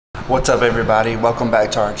What's up, everybody? Welcome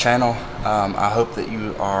back to our channel. I hope that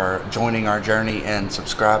you are joining our journey and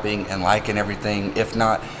subscribing and liking everything. If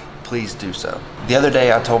not, please do so. The other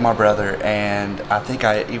day I told my brother, and I think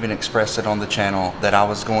I even expressed it on the channel, that I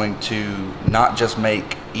was going to not just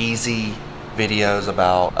make easy videos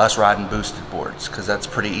about us riding boosted boards, because that's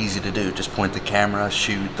pretty easy to do. Just point the camera,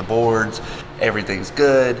 shoot the boards, everything's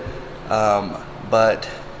good. But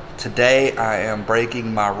today I am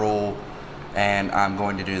breaking my rule, and I'm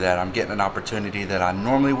going to do that. I'm getting an opportunity that I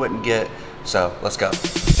normally wouldn't get, so let's go.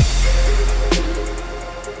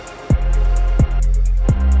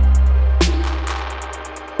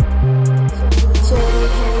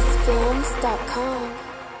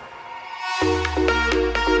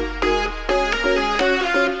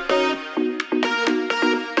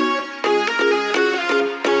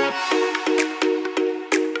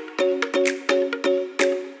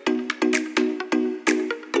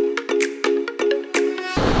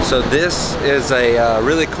 So this is a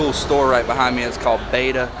really cool store right behind me. It's called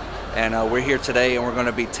Beta, and we're here today and we're going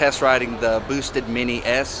to be test riding the Boosted Mini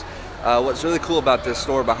S. What's really cool about this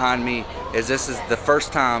store behind me is this is the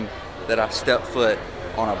first time that I stepped foot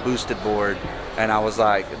on a boosted board, and I was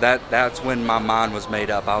like, that's when my mind was made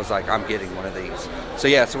up. I was like, I'm getting one of these. So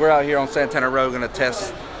yeah, so we're out here on Santana Road going to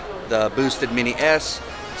test the Boosted Mini S.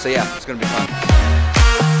 So yeah, it's going to be fun.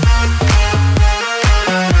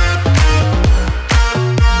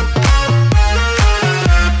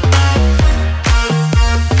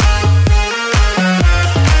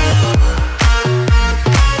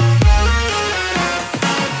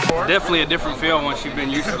 Definitely a different feel once you've been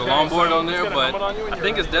used to the longboard on there, but I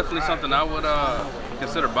think it's definitely something I would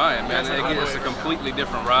consider buying, man. It's a completely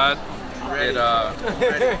different ride.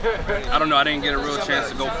 I don't know, I didn't get a real chance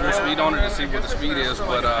to go full speed on it to see what the speed is,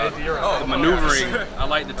 but the maneuvering, I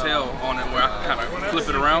like the tail on it where I can kind of flip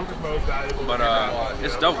it around. But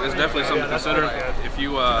it's dope. It's definitely something to consider if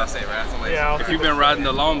you've been riding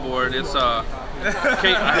the longboard. It's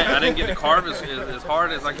I didn't get to carve as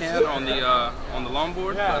hard as I can on the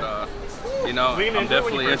longboard, but you know, I'm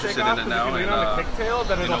definitely interested in it now, and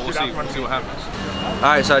you know, we'll see what happens. All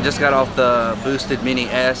right, so I just got off the Boosted Mini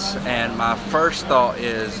S, and my first thought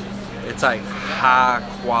is it's like high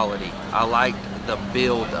quality. I liked the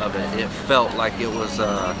build of it. It felt like it was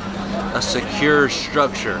a secure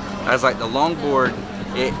structure. As like the longboard,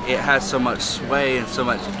 it has so much sway and so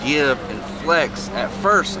much give and flex. At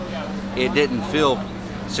first, it didn't feel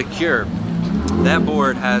secure. That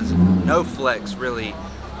board has no flex really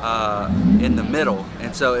in the middle,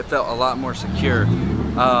 and so it felt a lot more secure.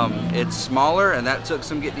 It's smaller, and that took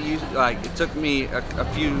some getting used. Like, it took me a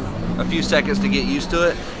few seconds to get used to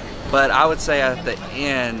it, but I would say at the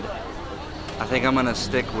end, I think I'm gonna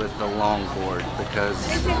stick with the longboard because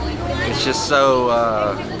it's just so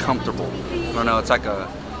comfortable. I don't know. It's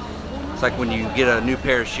like when you get a new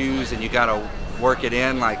pair of shoes and you gotta work it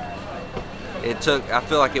in. Like, I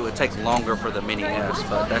feel like it would take longer for the Mini S,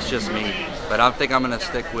 but that's just me. But I think I'm gonna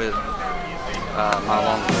stick with my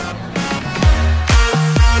longboard.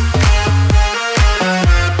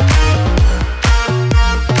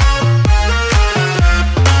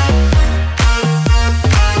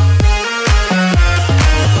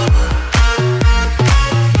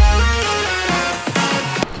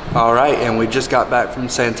 All right, and we just got back from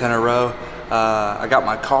Santana Row. I got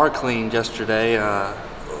my car cleaned yesterday.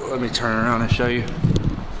 Let me turn around and show you.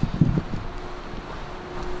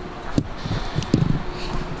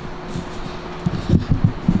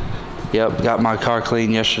 Yep, got my car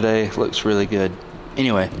cleaned yesterday. Looks really good.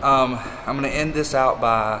 Anyway, I'm gonna end this out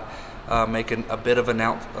by making a bit of an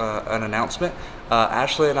announcement.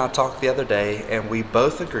 Ashley and I talked the other day, and we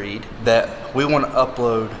both agreed that we want to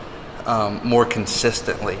upload more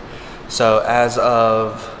consistently. So as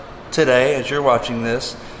of today, as you're watching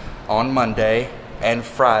this, on Monday and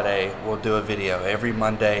Friday, we'll do a video every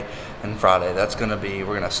Monday and Friday. That's gonna be,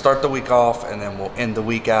 we're gonna start the week off, and then we'll end the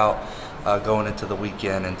week out going into the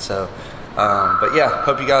weekend. And so, but yeah,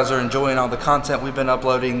 hope you guys are enjoying all the content we've been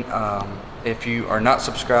uploading. If you are not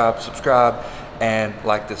subscribed, subscribe and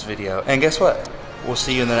like this video. And guess what? We'll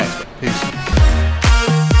see you in the next one. Peace.